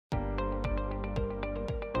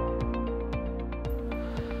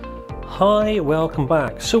Hi, welcome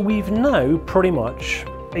back. So we've now pretty much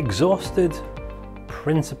exhausted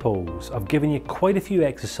principles. I've given you quite a few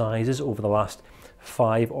exercises over the last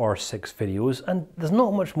 5 or 6 videos, and there's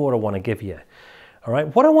not much more I want to give you. All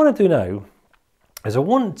right, what I want to do now is I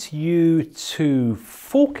want you to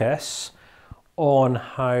focus on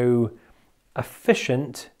how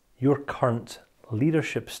efficient your current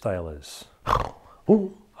leadership style is.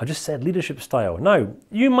 Oh, I just said leadership style. Now,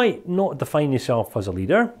 you might not define yourself as a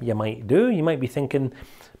leader. You might do. You might be thinking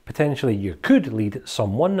potentially you could lead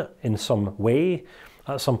someone in some way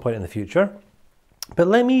at some point in the future. But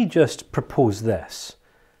let me just propose this,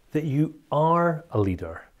 that you are a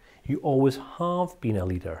leader. You always have been a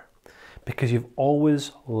leader because you've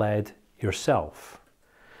always led yourself.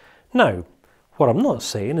 Now, what I'm not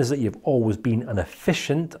saying is that you've always been an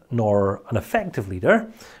efficient nor an effective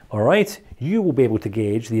leader. All right, you will be able to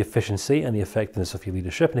gauge the efficiency and the effectiveness of your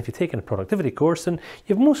leadership. And if you've taken a productivity course, then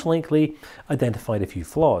you've most likely identified a few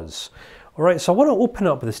flaws. All right, so I want to open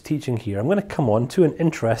up this teaching here. I'm going to come on to an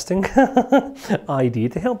interesting idea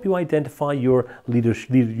to help you identify your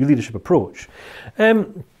leadership approach.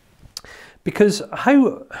 Because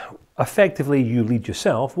how effectively you lead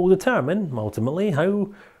yourself will determine ultimately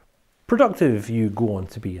how productive you go on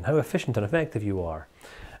to be and how efficient and effective you are.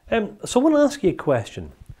 So I want to ask you a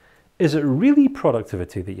question. Is it really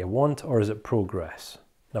productivity that you want, or is it progress?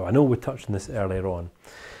 Now, I know we touched on this earlier on,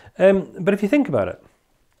 but if you think about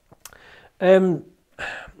it,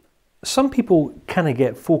 some people kind of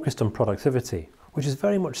get focused on productivity, which is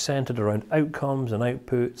very much centered around outcomes and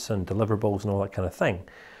outputs and deliverables and all that kind of thing.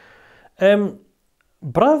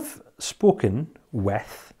 But I've spoken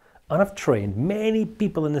with and I've trained many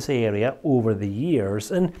people in this area over the years,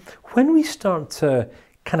 and when we start to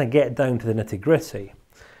kind of get down to the nitty-gritty,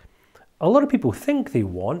 a lot of people think they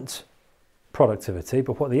want productivity,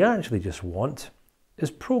 but what they actually just want is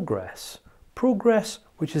progress. Progress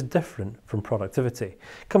which is different from productivity.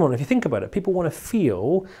 Come on, if you think about it, people want to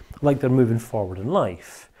feel like they're moving forward in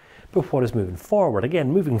life. But what is moving forward?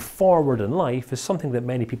 Again, moving forward in life is something that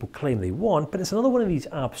many people claim they want, but it's another one of these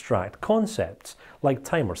abstract concepts like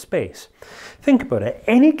time or space. Think about it,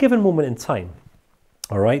 any given moment in time,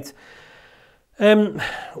 all right?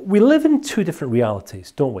 We live in two different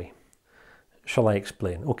realities, don't we? Shall I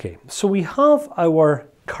explain? Okay, so we have our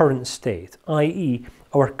current state, i.e.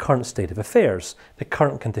 our current state of affairs, the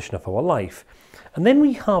current condition of our life. And then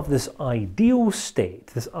we have this ideal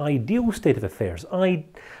state of affairs,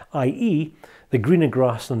 i.e. the greener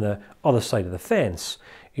grass on the other side of the fence,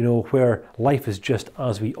 you know, where life is just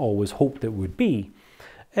as we always hoped it would be.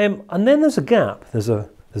 And then there's a gap, there's a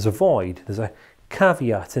void, there's a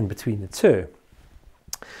caveat in between the two.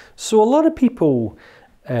 So a lot of people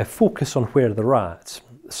focus on where they're at.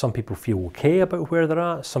 Some people feel okay about where they're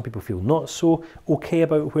at, some people feel not so okay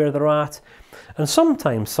about where they're at, and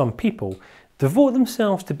sometimes some people devote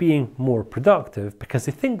themselves to being more productive because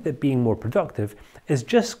they think that being more productive is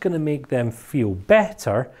just going to make them feel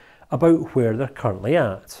better about where they're currently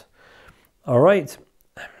at. All right,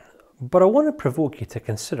 but I want to provoke you to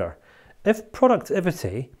consider, if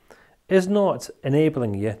productivity is not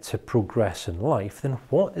enabling you to progress in life, then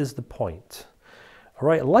what is the point? All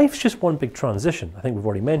right, life's just one big transition. I think we've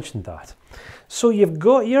already mentioned that. So you've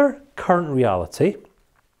got your current reality,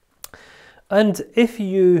 and if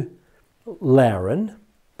you learn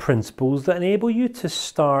principles that enable you to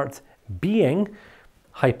start being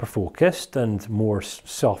hyper-focused and more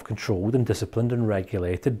self-controlled and disciplined and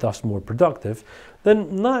regulated, thus more productive,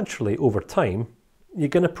 then naturally over time you're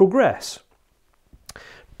going to progress.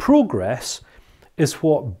 Progress is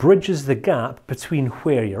what bridges the gap between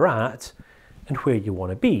where you're at and where you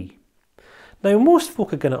want to be. Now, most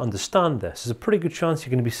folk are going to understand this. There's a pretty good chance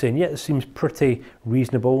you're going to be saying, yeah, it seems pretty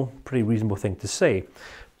reasonable thing to say.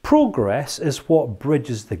 Progress is what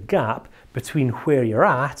bridges the gap between where you're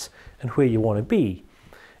at and where you want to be.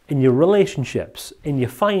 In your relationships, in your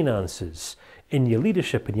finances, in your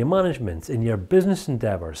leadership, in your management, in your business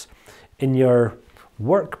endeavors, in your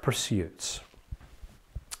work pursuits.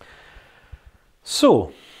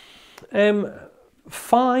 So,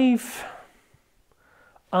 5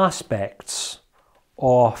 aspects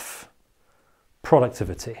of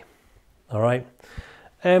productivity, all right?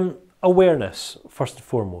 Awareness, first and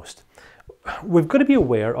foremost. We've got to be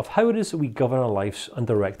aware of how it is that we govern our lives and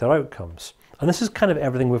direct our outcomes. And this is kind of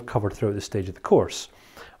everything we've covered throughout this stage of the course,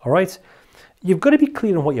 all right? You've got to be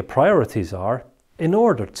clear on what your priorities are in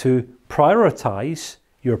order to prioritize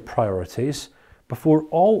your priorities before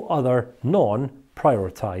all other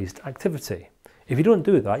non-prioritized activity. If you don't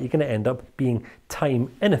do that, you're going to end up being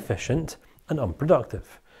time inefficient and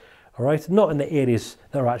unproductive. all right? Not in the areas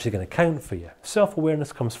that are actually going to count for you.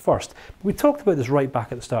 Self-awareness comes first. We talked about this right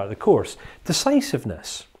back at the start of the course.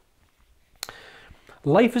 Decisiveness.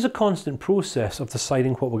 Life is a constant process of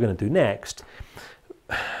deciding what we're going to do next.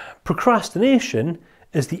 Procrastination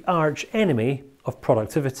is the arch enemy of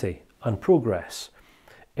productivity and progress.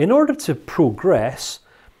 In order to progress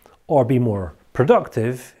or be more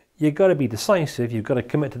productive, you've got to be decisive, you've got to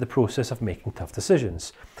commit to the process of making tough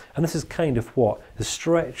decisions. And this is kind of what the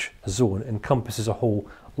stretch zone encompasses a whole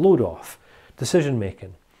load of. Decision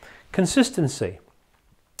making. Consistency.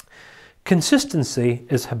 Consistency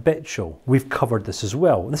is habitual. We've covered this as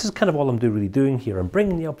well. This is kind of all I'm really doing here. I'm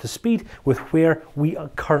bringing you up to speed with where we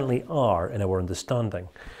currently are in our understanding.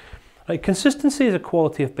 Right, consistency is a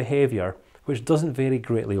quality of behaviour which doesn't vary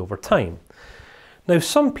greatly over time. Now,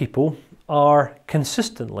 some people are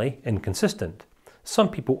consistently inconsistent. Some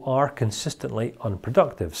people are consistently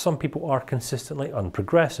unproductive. Some people are consistently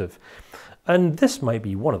unprogressive. And this might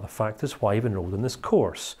be one of the factors why you've enrolled in this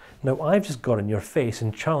course. Now, I've just got in your face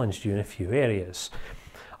and challenged you in a few areas.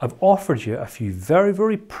 I've offered you a few very,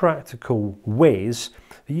 very practical ways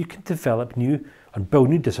that you can develop new and build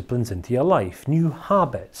new disciplines into your life, new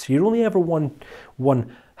habits. You're only ever one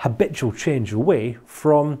habitual change away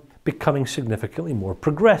from becoming significantly more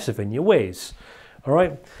progressive in your ways. All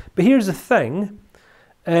right? But here's the thing.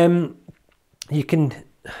 You can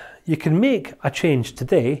make a change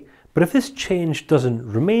today, but if this change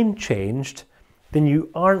doesn't remain changed, then you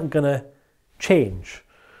aren't going to change.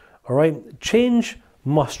 All right? Change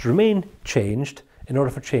must remain changed in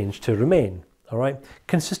order for change to remain. All right?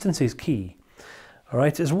 Consistency is key. All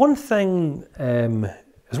right? It's one thing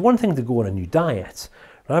to go on a new diet.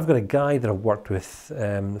 I've got a guy that I've worked with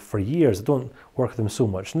for years. I don't work with him so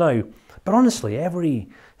much now, but honestly, every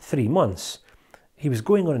 3 months, he was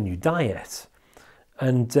going on a new diet.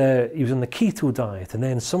 And he was on the keto diet, and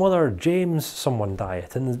then some other James someone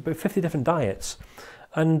diet, and there's about 50 different diets.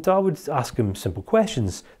 And I would ask him simple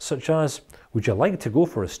questions, such as, would you like to go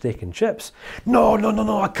for a steak and chips? No,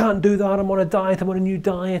 I can't do that. I'm on a diet, I'm on a new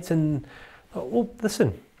diet. And, well,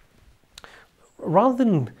 listen, rather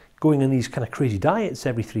than going on these kind of crazy diets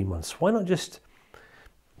every 3 months, why not just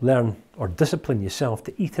learn or discipline yourself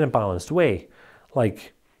to eat in a balanced way?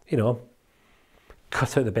 Like, you know,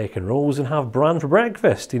 cut out the bacon rolls and have bran for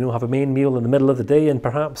breakfast, you know, have a main meal in the middle of the day and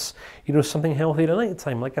perhaps, you know, something healthy at night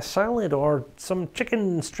time, like a salad or some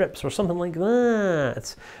chicken strips or something like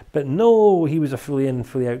that. But no, he was a fully in,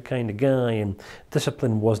 fully out kind of guy, and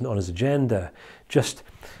discipline wasn't on his agenda. Just,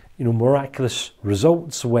 you know, miraculous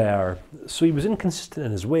results were. So he was inconsistent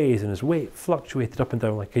in his ways, and his weight fluctuated up and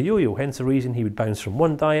down like a yo-yo, hence the reason he would bounce from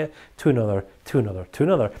one diet to another, to another, to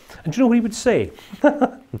another. And do you know what he would say?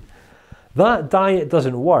 That diet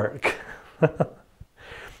doesn't work.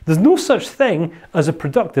 There's no such thing as a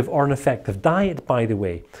productive or an effective diet, by the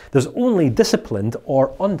way. There's only disciplined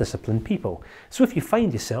or undisciplined people. So if you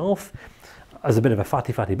find yourself as a bit of a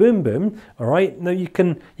fatty boom boom, all right, now you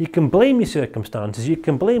can blame your circumstances, you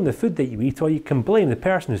can blame the food that you eat, or you can blame the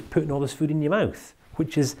person who's putting all this food in your mouth,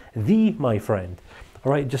 which is my friend.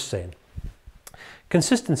 All right, just saying.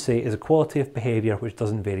 Consistency is a quality of behaviour which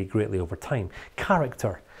doesn't vary greatly over time.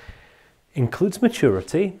 Character includes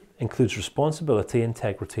maturity, includes responsibility,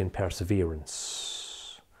 integrity, and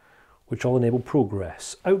perseverance, which all enable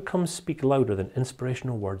progress. Outcomes speak louder than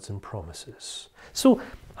inspirational words and promises. So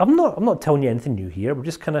I'm not telling you anything new here. We're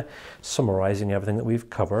just kind of summarising everything that we've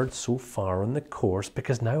covered so far in the course,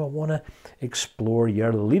 because now I want to explore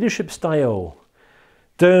your leadership style.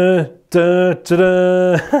 Right,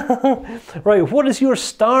 what is your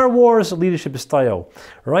Star Wars leadership style?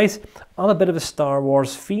 Right, I'm a bit of a Star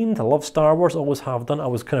Wars fiend. I love Star Wars, always have done. I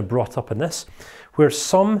was kind of brought up in this, where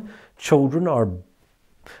some children are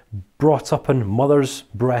brought up in mother's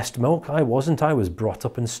breast milk. I wasn't. I was brought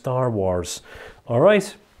up in Star Wars. All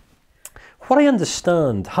right. What I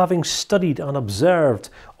understand, having studied and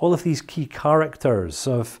observed all of these key characters,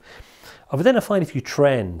 I've identified a few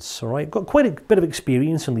trends, all right? Got quite a bit of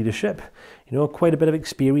experience in leadership, you know, quite a bit of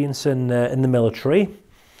experience in the military,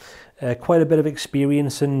 quite a bit of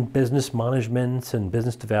experience in business management and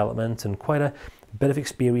business development, and quite a bit of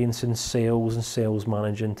experience in sales and sales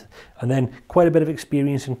management, and then quite a bit of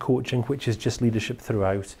experience in coaching, which is just leadership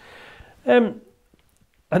throughout. And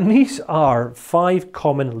these are 5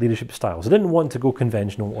 common leadership styles. I didn't want to go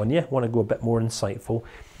conventional on you, I want to go a bit more insightful.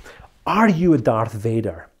 Are you a Darth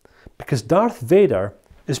Vader? Because Darth Vader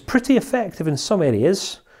is pretty effective in some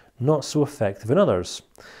areas, not so effective in others.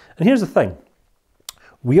 And here's the thing.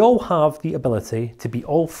 We all have the ability to be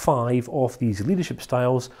all 5 of these leadership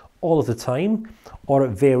styles all of the time, or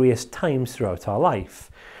at various times throughout our life.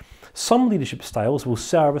 Some leadership styles will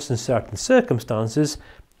serve us in certain circumstances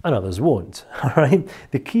and others won't. All right?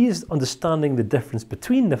 The key is understanding the difference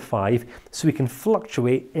between the 5 so we can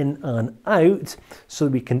fluctuate in and out so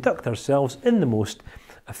that we conduct ourselves in the most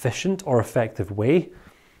efficient or effective way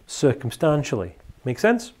circumstantially. Make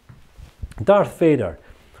sense? Darth Vader.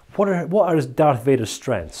 What are Darth Vader's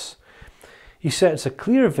strengths? He sets a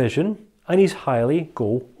clear vision and he's highly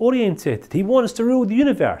goal-orientated. He wants to rule the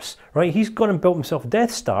universe, right? He's gone and built himself a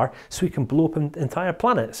Death Star so he can blow up an entire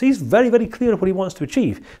planet. So he's very, very clear what he wants to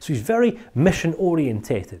achieve. So he's very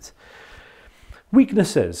mission-orientated.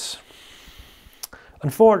 Weaknesses.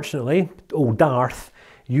 Unfortunately, old Darth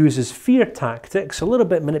uses fear tactics, a little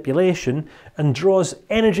bit of manipulation, and draws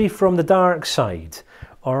energy from the dark side.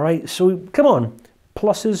 All right, so come on,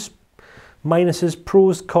 pluses, minuses,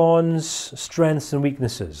 pros, cons, strengths and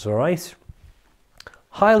weaknesses, all right?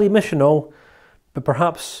 Highly missional, but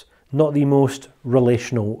perhaps not the most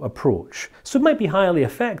relational approach. So it might be highly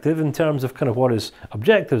effective in terms of kind of what his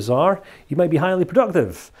objectives are. He might be highly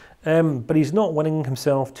productive, but he's not winning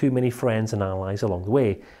himself too many friends and allies along the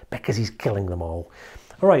way because he's killing them all.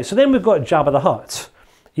 All right, so then we've got Jabba the Hutt.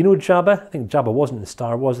 You know Jabba? I think Jabba wasn't in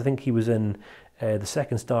Star Wars. I think he was in the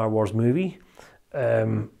second Star Wars movie.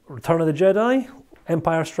 Return of the Jedi,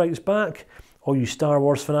 Empire Strikes Back. All you Star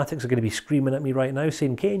Wars fanatics are going to be screaming at me right now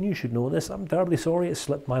saying, Kain, you should know this. I'm terribly sorry, it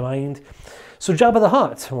slipped my mind. So Jabba the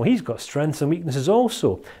Hutt, well, he's got strengths and weaknesses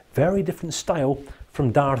also. Very different style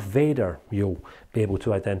from Darth Vader, you'll be able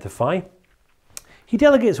to identify. He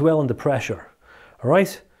delegates well under pressure, all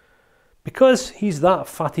right? Because he's that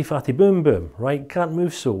fatty boom boom, right? Can't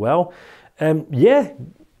move so well. Yeah,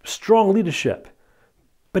 strong leadership.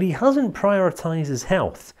 But he hasn't prioritised his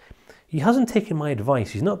health. He hasn't taken my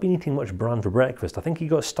advice. He's not been eating much bran for breakfast. I think he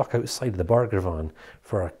got stuck outside the burger van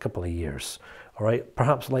for a couple of years. All right,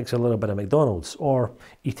 perhaps likes a little bit of McDonald's or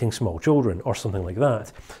eating small children or something like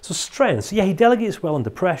that. So strengths, yeah, he delegates well under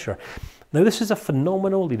pressure. Now this is a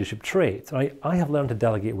phenomenal leadership trait. Right? I have learned to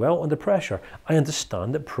delegate well under pressure. I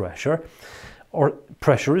understand that pressure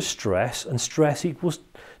is stress, and stress equals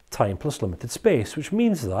time plus limited space, which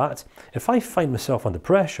means that if I find myself under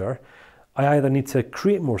pressure, I either need to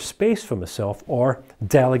create more space for myself or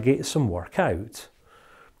delegate some work out,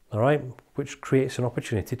 all right, which creates an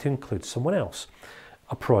opportunity to include someone else.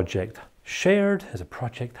 A project shared is a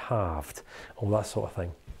project halved, all that sort of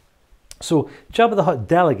thing. So Jabba the Hutt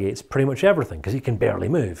delegates pretty much everything because he can barely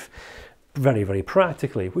move, very, very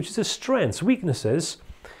practically, which is his strengths. Weaknesses,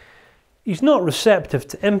 he's not receptive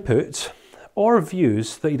to input or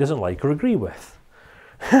views that he doesn't like or agree with.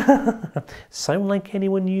 Sound like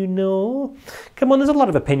anyone you know? Come on, there's a lot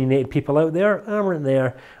of opinionated people out there, aren't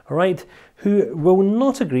there, all right, who will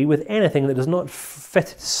not agree with anything that does not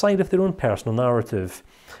fit inside of their own personal narrative.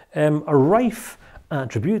 A rife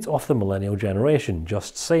attribute of the millennial generation,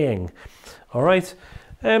 just saying. All right,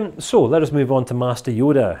 so let us move on to Master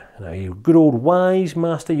Yoda. Now, good old wise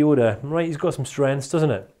Master Yoda, right, he's got some strengths,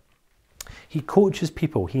 doesn't it? He coaches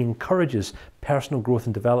people, he encourages personal growth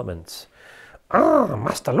and development. Ah,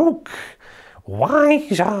 Master Luke,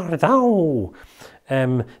 wise art thou.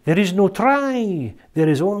 There is no try, there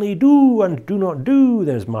is only do and do not do.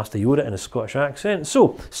 There's Master Yoda in a Scottish accent.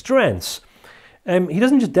 So, strengths. He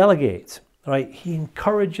doesn't just delegate, right? He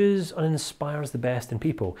encourages and inspires the best in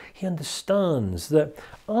people. He understands that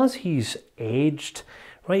as he's aged,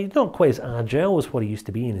 right, he's not quite as agile as what he used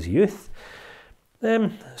to be in his youth.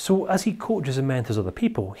 So as he coaches and mentors other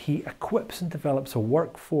people, he equips and develops a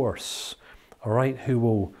workforce, all right, who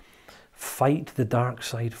will fight the dark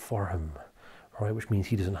side for him, all right, which means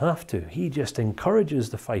he doesn't have to. He just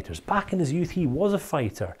encourages the fighters. Back in his youth, he was a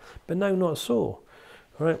fighter, but now not so, all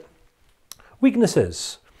right.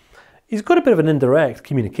 Weaknesses. He's got a bit of an indirect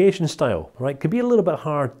communication style, right? Could be a little bit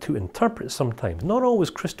hard to interpret sometimes, not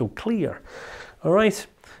always crystal clear, all right.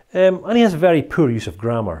 And he has very poor use of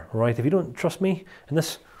grammar, right? If you don't trust me in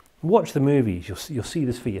this, watch the movies, you'll see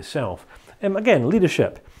this for yourself. Again,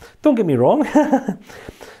 leadership. Don't get me wrong.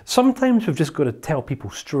 Sometimes we've just got to tell people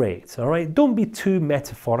straight, all right? Don't be too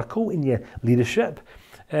metaphorical in your leadership,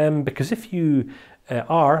 because if you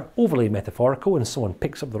are overly metaphorical and someone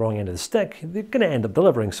picks up the wrong end of the stick, they're going to end up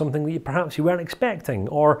delivering something that perhaps you weren't expecting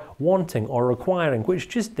or wanting or requiring, which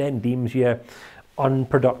just then deems you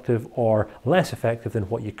unproductive or less effective than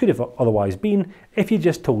what you could have otherwise been if you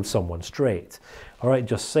just told someone straight. All right,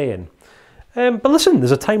 just saying. But listen,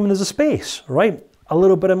 there's a time and there's a space, right? A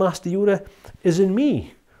little bit of Master Yoda is in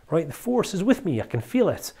me, right? The Force is with me, I can feel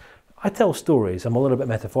it. I tell stories, I'm a little bit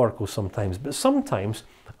metaphorical sometimes, but sometimes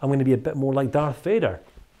I'm going to be a bit more like Darth Vader.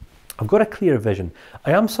 I've got a clear vision.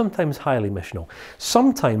 I am sometimes highly missional.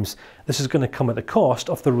 Sometimes this is going to come at the cost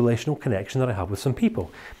of the relational connection that I have with some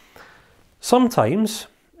people. Sometimes,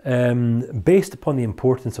 based upon the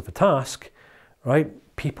importance of a task, right,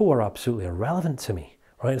 people are absolutely irrelevant to me.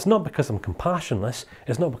 Right? It's not because I'm compassionless,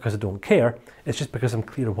 it's not because I don't care, it's just because I'm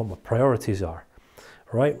clear on what my priorities are.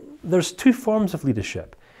 Right? There's two forms of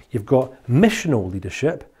leadership. You've got missional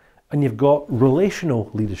leadership and you've got relational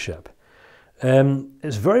leadership.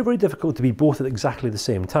 It's very, very difficult to be both at exactly the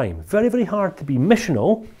same time. Very, very hard to be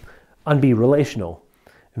missional and be relational.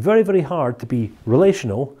 Very, very hard to be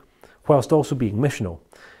relational whilst also being missional.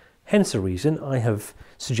 Hence the reason I have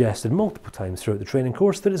suggested multiple times throughout the training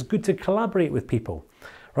course that it's good to collaborate with people.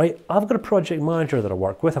 Right? I've got a project manager that I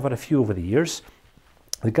work with. I've had a few over the years.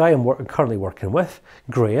 The guy I'm currently working with,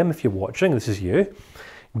 Graham, if you're watching, this is you.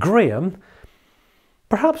 Graham,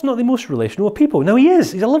 perhaps not the most relational of people. Now he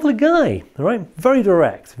is, he's a lovely guy, right? Very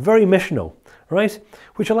direct, very missional, right?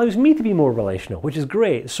 Which allows me to be more relational, which is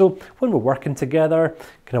great. So when we're working together,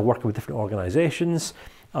 kind of working with different organisations,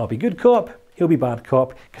 I'll be good cop, he'll be bad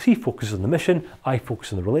cop, because he focuses on the mission, I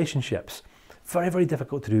focus on the relationships. Very, very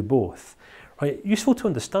difficult to do both, right? Useful to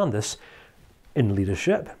understand this in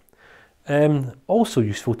leadership. Also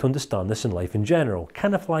useful to understand this in life in general,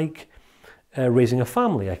 kind of like raising a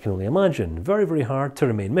family, I can only imagine. Very, very hard to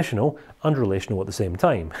remain missional and relational at the same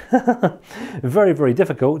time. Very, very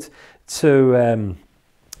difficult to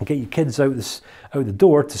get your kids out the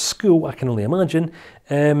door to school, I can only imagine,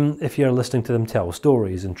 if you're listening to them tell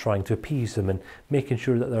stories and trying to appease them and making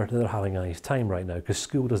sure that they're having a nice time right now, because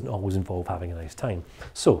school doesn't always involve having a nice time.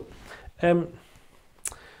 So,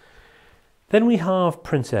 then we have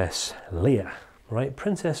Princess Leia, right?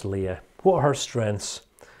 Princess Leia, what are her strengths?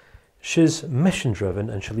 She's mission driven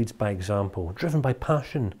and she leads by example, driven by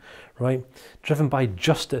passion, right? Driven by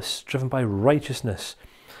justice, driven by righteousness,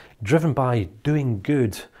 driven by doing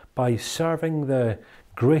good, by serving the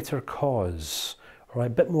greater cause, right? A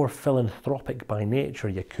bit more philanthropic by nature,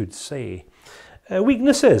 you could say.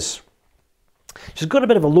 Weaknesses. She's got a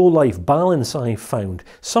bit of a low-life balance, I've found.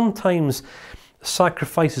 Sometimes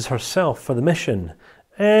sacrifices herself for the mission.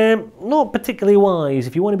 Not particularly wise.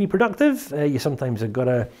 If you want to be productive, you sometimes have got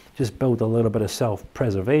to just build a little bit of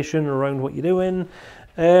self-preservation around what you're doing.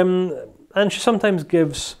 And she sometimes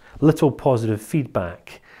gives little positive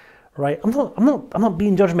feedback. Right? I'm not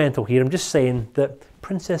being judgmental here. I'm just saying that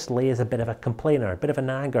Princess Leia is a bit of a complainer, a bit of a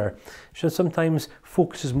nagger. She sometimes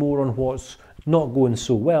focuses more on what's not going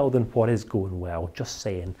so well than what is going well. Just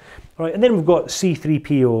saying. Right? And then we've got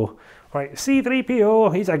C-3PO. Right,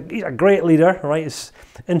 C-3PO, he's a great leader, right? It's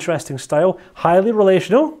interesting style, highly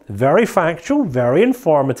relational, very factual, very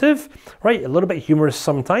informative, right? A little bit humorous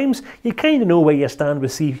sometimes. You kind of know where you stand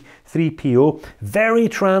with C-3PO. Very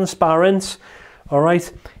transparent, all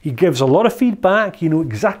right? He gives a lot of feedback. You know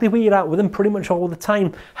exactly where you're at with him pretty much all the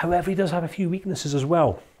time. However, he does have a few weaknesses as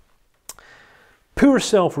well. Poor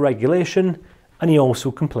self-regulation, and he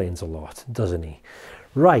also complains a lot, doesn't he?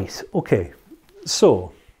 Right, okay,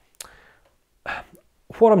 so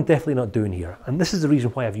what I'm definitely not doing here, and this is the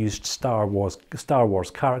reason why I've used Star Wars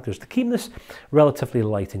characters to keep this relatively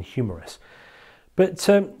light and humorous. But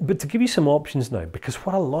to give you some options now, because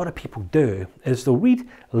what a lot of people do is they'll read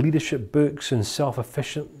leadership books and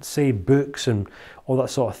self-efficiency books and all that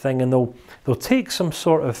sort of thing, and they'll take some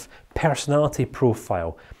sort of personality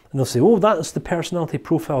profile and they'll say, oh, that's the personality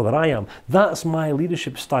profile that I am. That's my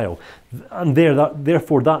leadership style, and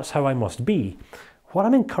therefore that's how I must be. What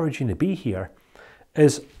I'm encouraging to be here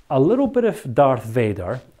is a little bit of Darth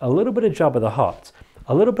Vader, a little bit of Jabba the Hutt,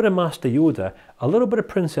 a little bit of Master Yoda, a little bit of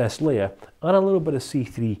Princess Leia, and a little bit of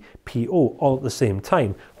C-3PO all at the same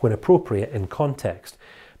time when appropriate in context.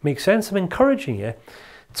 Makes sense? I'm encouraging you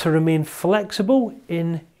to remain flexible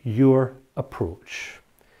in your approach.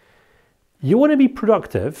 You want to be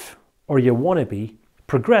productive or you want to be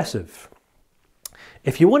progressive.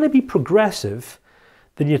 If you want to be progressive,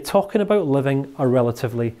 then you're talking about living a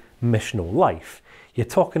relatively missional life. You're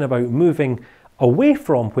talking about moving away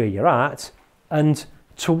from where you're at and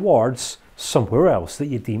towards somewhere else that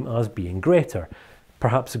you deem as being greater.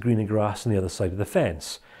 Perhaps the greener grass on the other side of the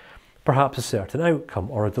fence. Perhaps a certain outcome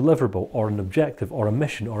or a deliverable or an objective or a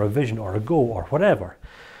mission or a vision or a goal or whatever.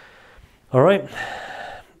 All right?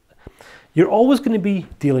 You're always going to be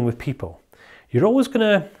dealing with people. You're always going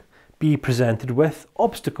to be presented with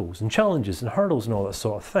obstacles and challenges and hurdles and all that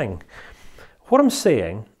sort of thing. What I'm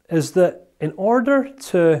saying is that in order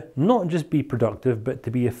to not just be productive, but to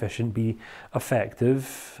be efficient, be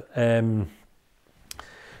effective,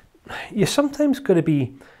 you sometimes got to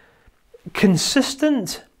be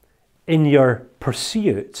consistent in your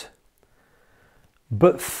pursuit,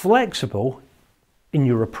 but flexible in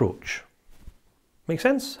your approach. Make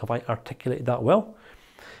sense? Have I articulated that well?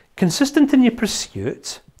 Consistent in your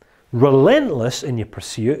pursuit, relentless in your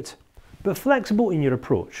pursuit, but flexible in your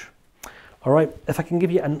approach. All right, if I can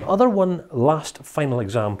give you another one last final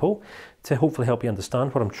example to hopefully help you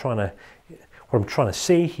understand what I'm trying to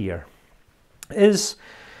say here, is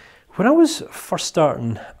when I was first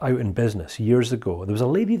starting out in business years ago, there was a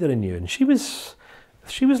lady that I knew, and she was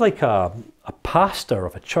like a pastor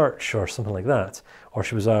of a church or something like that, or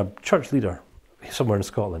she was a church leader somewhere in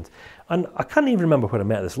Scotland. And I can't even remember where I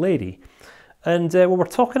met this lady. And when we're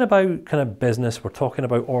talking about kind of business, we're talking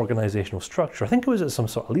about organisational structure. I think it was at some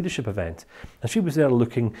sort of leadership event, and she was there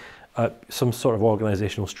looking at some sort of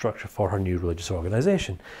organisational structure for her new religious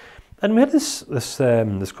organisation. And we had this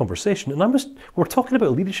conversation, and we're talking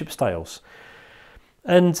about leadership styles.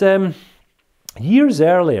 And years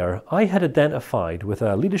earlier, I had identified with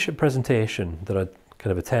a leadership presentation that I'd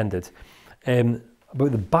kind of attended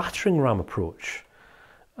about the battering ram approach.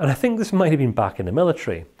 And I think this might have been back in the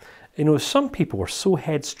military. You know, some people were so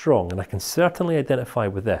headstrong, and I can certainly identify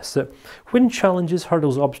with this, that when challenges,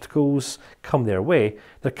 hurdles, obstacles come their way,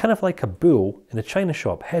 they're kind of like a bull in a china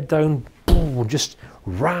shop, head down, boom, just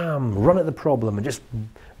run at the problem and just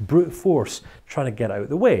brute force trying to get out of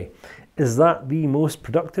the way. Is that the most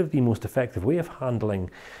productive, the most effective way of handling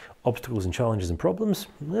obstacles and challenges and problems?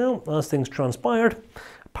 Well, as things transpired,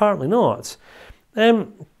 apparently not.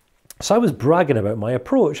 So I was bragging about my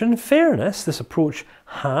approach, and in fairness, this approach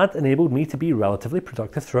had enabled me to be relatively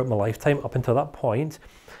productive throughout my lifetime up until that point,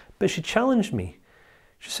 but she challenged me.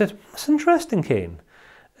 She said, "That's interesting, Kain.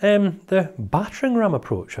 The battering ram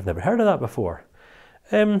approach, I've never heard of that before.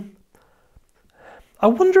 I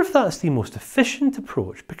wonder if that's the most efficient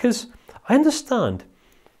approach, because I understand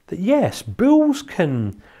that yes, bulls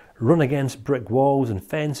can run against brick walls and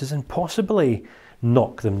fences and possibly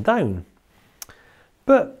knock them down.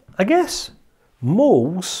 But I guess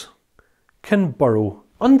moles can burrow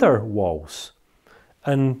under walls,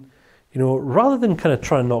 and rather than kind of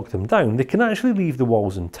try and knock them down, they can actually leave the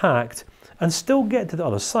walls intact and still get to the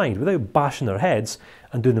other side without bashing their heads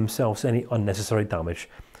and doing themselves any unnecessary damage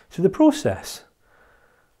through the process."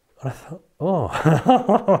 And I thought,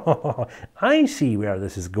 oh, I see where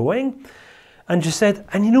this is going. And she said,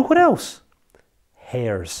 "And you know what else?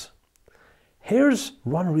 Hares. Hares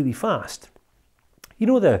run really fast. You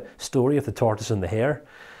know the story of the tortoise and the hare?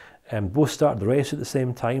 Both started the race at the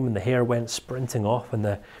same time, and the hare went sprinting off, and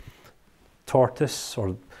the tortoise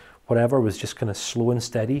or whatever was just kind of slow and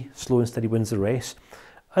steady wins the race.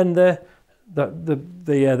 And the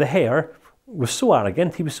hare was so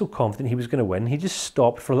arrogant, he was so confident he was going to win, he just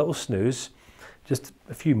stopped for a little snooze just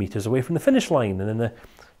a few meters away from the finish line, and then the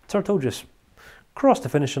turtle just crossed the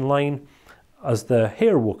finishing line as the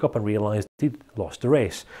hare woke up and realised he'd lost the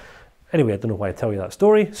race. Anyway, I don't know why I tell you that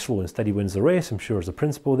story. Slow and steady wins the race. I'm sure there's a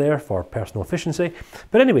principle there for personal efficiency.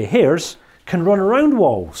 But anyway, hares can run around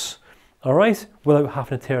walls, all right, without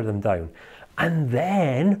having to tear them down. And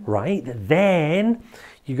then, then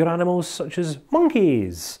you got animals such as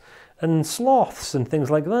monkeys and sloths and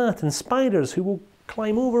things like that, and spiders who will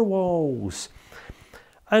climb over walls.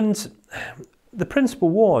 And the principle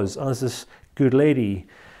was, as this good lady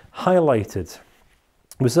highlighted,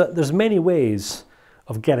 was that there's many ways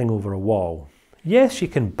of getting over a wall. Yes, you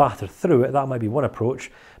can batter through it, that might be one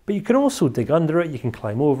approach, but you can also dig under it, you can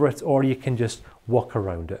climb over it, or you can just walk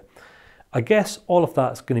around it. I guess all of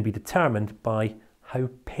that's going to be determined by how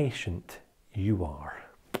patient you are.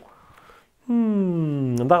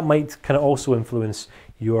 And that might kind of also influence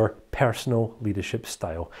your personal leadership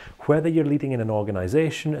style. Whether you're leading in an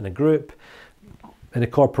organisation, in a group, in a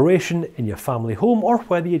corporation, in your family home, or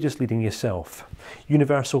whether you're just leading yourself.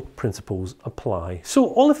 Universal principles apply. So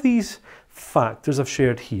all of these factors I've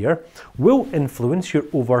shared here will influence your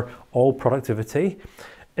overall productivity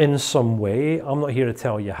in some way. I'm not here to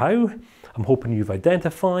tell you how. I'm hoping you've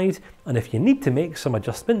identified, and if you need to make some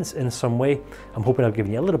adjustments in some way, I'm hoping I've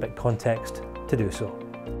given you a little bit of context to do so.